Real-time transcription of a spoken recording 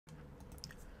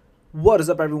What is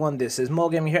up, everyone? This is Mo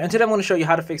Gaming here, and today I'm going to show you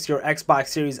how to fix your Xbox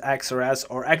Series X or S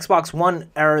or Xbox One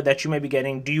error that you may be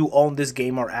getting. Do you own this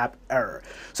game or app error?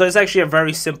 So it's actually a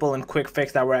very simple and quick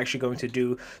fix that we're actually going to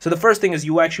do. So the first thing is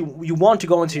you want to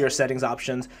go into your settings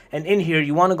options, and in here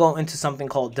you want to go into something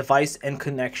called device and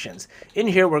connections. In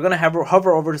here we're going to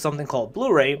hover over to something called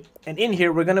Blu-ray, and in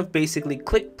here we're going to basically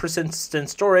click persistent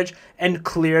storage and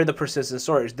clear the persistent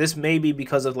storage. This may be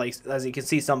because of, like, as you can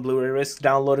see, some Blu-ray risks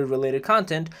downloaded related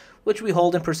content which we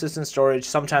hold in persistent storage.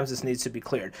 Sometimes this needs to be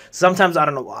cleared. Sometimes, I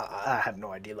don't know, I have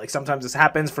no idea. Like, sometimes this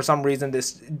happens for some reason.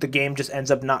 The game just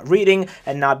ends up not reading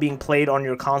and not being played on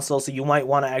your console. So you might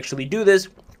want to actually do this,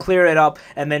 clear it up,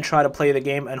 and then try to play the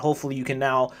game, and hopefully you can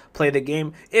now play the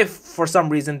game. If for some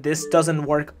reason this doesn't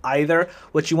work either,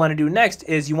 what you want to do next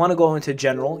is you want to go into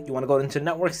general, you want to go into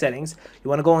network settings, you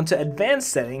want to go into advanced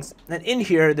settings, and in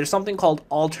here there's something called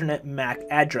alternate MAC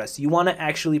address. You want to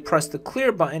actually press the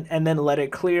clear button and then let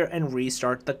it clear and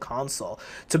restart the console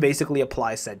to basically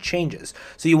apply said changes.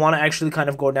 So you want to actually kind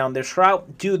of go down this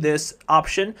route, do this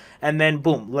option, and then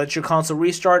boom, let your console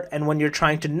restart. And when you're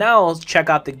trying to now check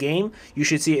out the game, you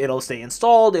should see it'll stay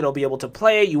installed, it'll be able to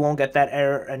play, you won't get that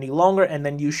error any longer, and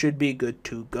then you should be good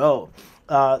to go.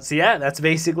 So yeah, that's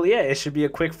basically it. It should be a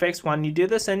quick fix when you do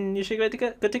this, and you should be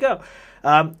good to go.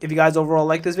 If you guys overall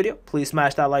like this video, please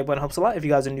smash that like button, helps a lot. If you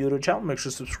guys are new to the channel, make sure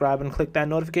to subscribe and click that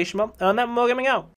notification bell. And on that, Mo Gaming out.